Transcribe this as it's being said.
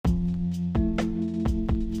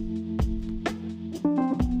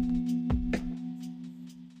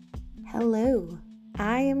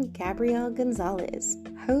I am Gabrielle Gonzalez,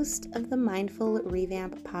 host of the Mindful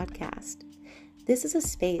Revamp podcast. This is a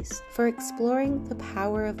space for exploring the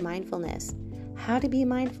power of mindfulness, how to be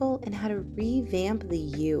mindful, and how to revamp the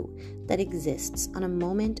you that exists on a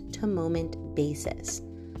moment-to-moment basis.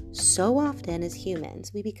 So often as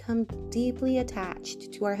humans, we become deeply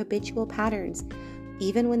attached to our habitual patterns,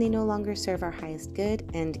 even when they no longer serve our highest good,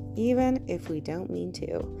 and even if we don't mean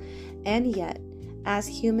to. And yet, as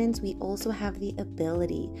humans, we also have the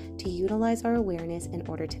ability to utilize our awareness in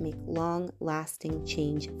order to make long-lasting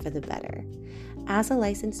change for the better. As a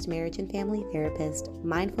licensed marriage and family therapist,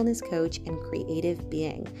 mindfulness coach, and creative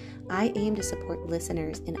being, I aim to support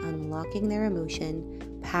listeners in unlocking their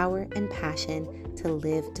emotion, power, and passion to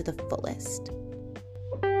live to the fullest.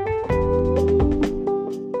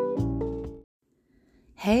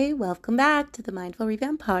 Hey, welcome back to the Mindful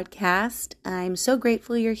Revamp podcast. I'm so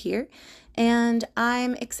grateful you're here, and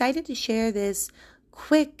I'm excited to share this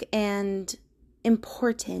quick and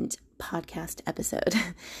important podcast episode.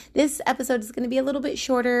 This episode is going to be a little bit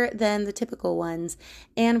shorter than the typical ones,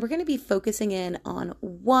 and we're going to be focusing in on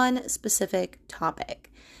one specific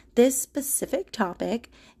topic. This specific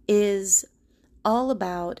topic is all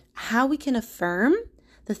about how we can affirm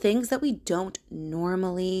the things that we don't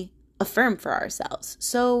normally affirm for ourselves.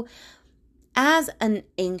 So, as an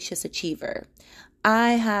anxious achiever,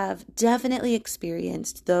 I have definitely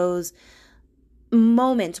experienced those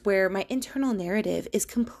moments where my internal narrative is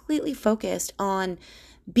completely focused on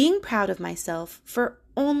being proud of myself for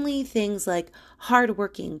only things like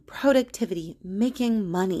hardworking, productivity, making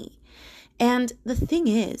money. And the thing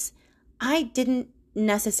is, I didn't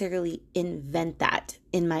necessarily invent that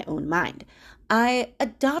in my own mind. I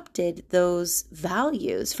adopted those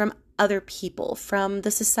values from other people, from the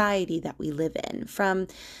society that we live in, from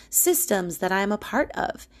systems that I'm a part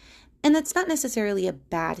of. And that's not necessarily a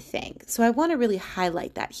bad thing. So I want to really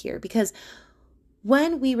highlight that here, because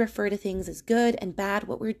when we refer to things as good and bad,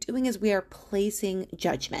 what we're doing is we are placing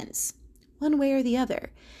judgments one way or the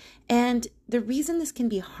other. And the reason this can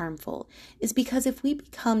be harmful is because if we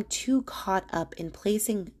become too caught up in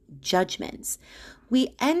placing judgments,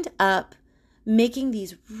 we end up making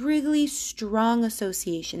these really strong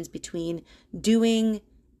associations between doing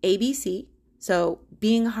ABC, so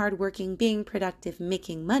being hardworking, being productive,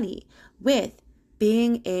 making money, with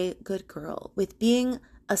being a good girl, with being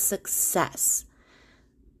a success.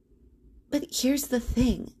 But here's the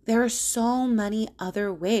thing. There are so many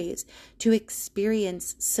other ways to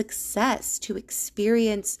experience success, to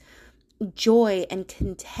experience joy and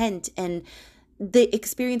content and the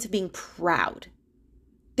experience of being proud.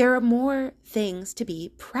 There are more things to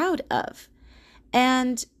be proud of.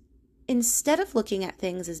 And instead of looking at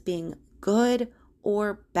things as being good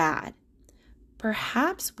or bad,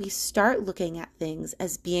 perhaps we start looking at things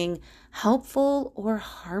as being helpful or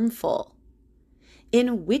harmful.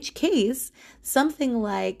 In which case, something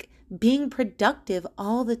like being productive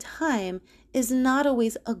all the time is not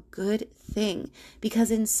always a good thing, because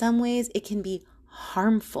in some ways it can be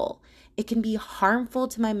harmful. It can be harmful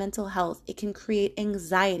to my mental health. It can create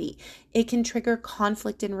anxiety. It can trigger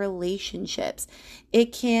conflict in relationships.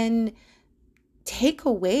 It can take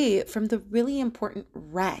away from the really important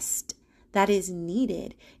rest that is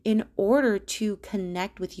needed in order to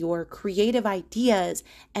connect with your creative ideas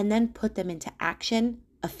and then put them into action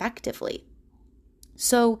effectively.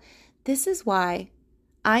 So this is why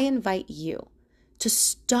I invite you to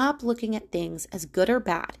stop looking at things as good or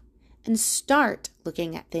bad and start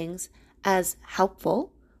looking at things as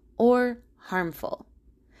helpful or harmful.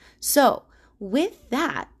 So with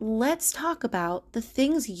that, let's talk about the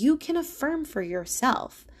things you can affirm for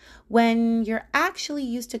yourself when you're actually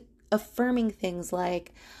used to affirming things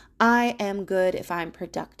like, I am good if I'm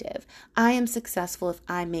productive. I am successful if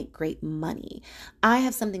I make great money. I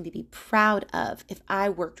have something to be proud of if I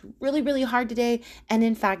worked really, really hard today and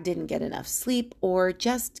in fact didn't get enough sleep or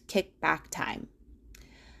just kicked back time.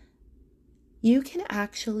 You can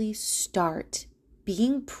actually start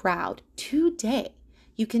being proud today.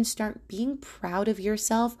 You can start being proud of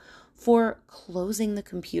yourself for closing the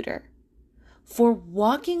computer, for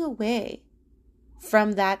walking away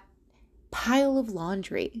from that pile of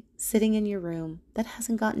laundry sitting in your room that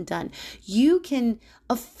hasn't gotten done. You can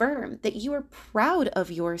affirm that you are proud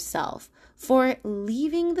of yourself for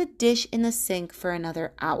leaving the dish in the sink for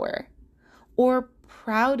another hour, or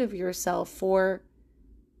proud of yourself for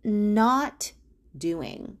not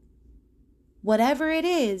doing whatever it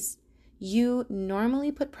is you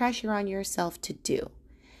normally put pressure on yourself to do.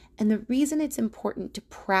 And the reason it's important to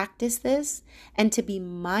practice this and to be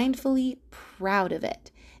mindfully proud of it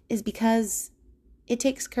is because it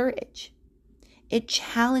takes courage. It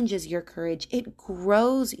challenges your courage. It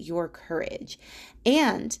grows your courage.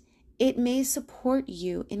 And it may support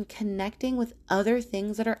you in connecting with other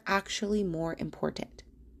things that are actually more important.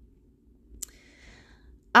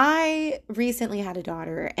 I recently had a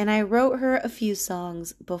daughter, and I wrote her a few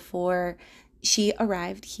songs before she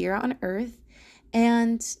arrived here on earth,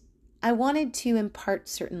 and I wanted to impart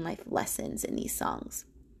certain life lessons in these songs.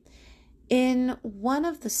 In one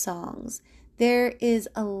of the songs, there is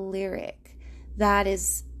a lyric that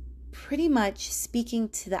is pretty much speaking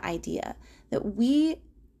to the idea that we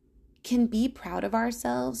can be proud of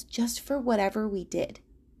ourselves just for whatever we did.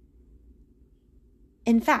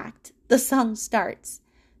 In fact, the song starts,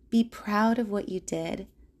 "Be proud of what you did,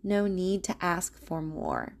 no need to ask for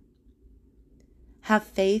more. Have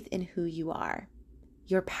faith in who you are,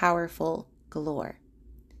 you're powerful galore."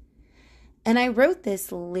 And I wrote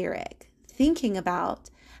this lyric thinking about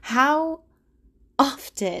how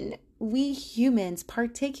often we humans,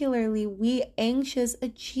 particularly we anxious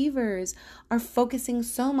achievers, are focusing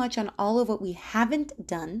so much on all of what we haven't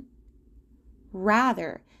done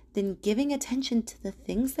rather than giving attention to the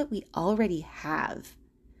things that we already have.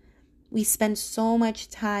 We spend so much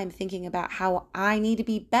time thinking about how I need to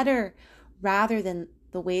be better rather than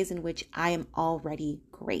the ways in which I am already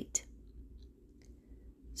great.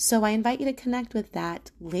 So I invite you to connect with that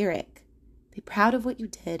lyric. Be proud of what you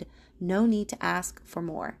did. No need to ask for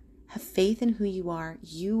more. Have faith in who you are.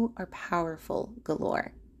 You are powerful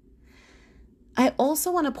galore. I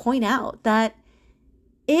also want to point out that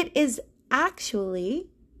it is actually,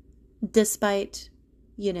 despite,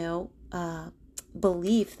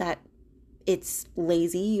 belief that it's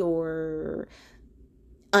lazy or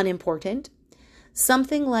unimportant,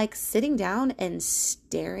 something like sitting down and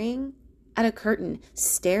staring at a curtain,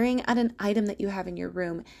 staring at an item that you have in your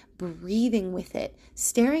room, breathing with it,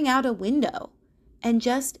 staring out a window, and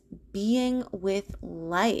just being with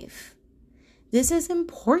life. This is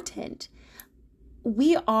important.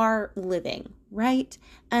 We are living, right?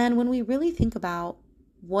 And when we really think about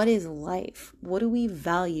what is life, what do we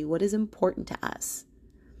value, what is important to us,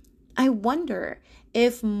 I wonder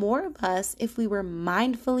if more of us, if we were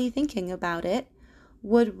mindfully thinking about it,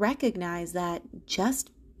 would recognize that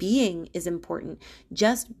just being is important.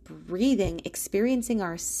 Just breathing, experiencing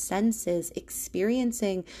our senses,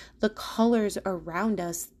 experiencing the colors around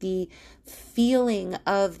us, the feeling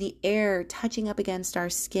of the air touching up against our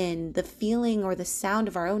skin, the feeling or the sound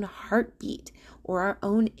of our own heartbeat or our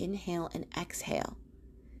own inhale and exhale.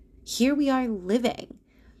 Here we are living.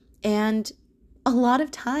 And a lot of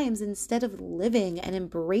times, instead of living and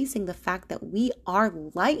embracing the fact that we are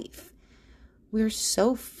life, we're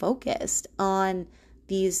so focused on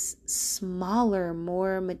these smaller,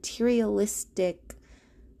 more materialistic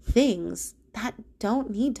things that don't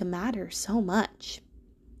need to matter so much.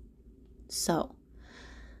 So,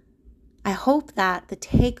 I hope that the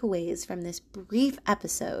takeaways from this brief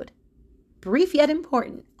episode, brief yet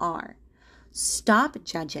important, are: stop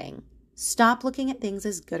judging, stop looking at things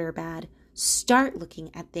as good or bad, start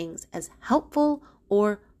looking at things as helpful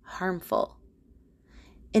or harmful.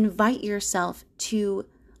 Invite yourself to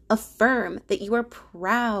affirm that you are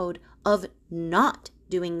proud of not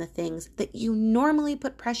doing the things that you normally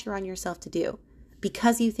put pressure on yourself to do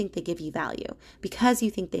because you think they give you value, because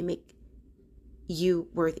you think they make you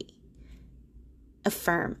worthy.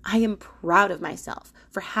 Affirm, I am proud of myself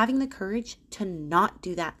for having the courage to not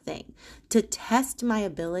do that thing, to test my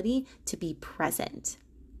ability to be present.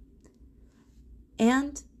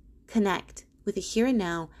 And connect with the here and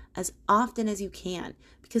now as often as you can,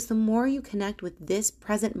 because the more you connect with this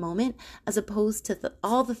present moment, as opposed to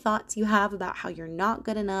all the thoughts you have about how you're not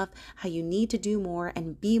good enough, how you need to do more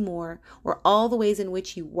and be more, or all the ways in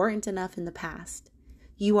which you weren't enough in the past.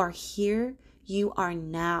 You are here, you are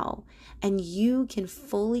now, and you can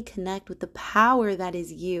fully connect with the power that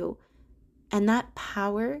is you. And that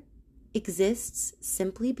power exists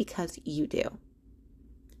simply because you do.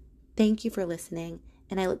 Thank you for listening,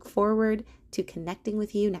 and I look forward to connecting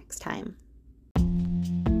with you next time.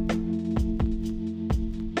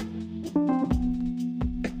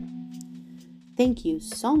 Thank you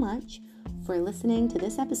so much for listening to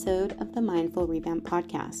this episode of the Mindful Revamp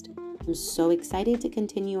podcast. I'm so excited to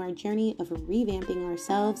continue our journey of revamping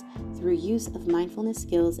ourselves through use of mindfulness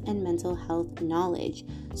skills and mental health knowledge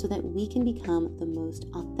so that we can become the most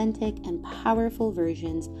authentic and powerful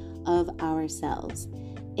versions of ourselves.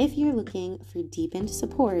 If you're looking for deepened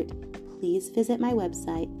support, please visit my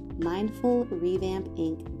website,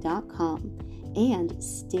 mindfulrevampinc.com, and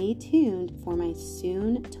stay tuned for my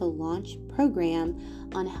soon-to-launch program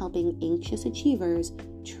on helping anxious achievers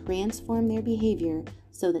transform their behavior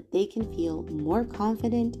so that they can feel more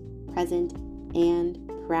confident, present, and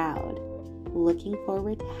proud. Looking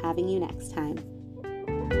forward to having you next time.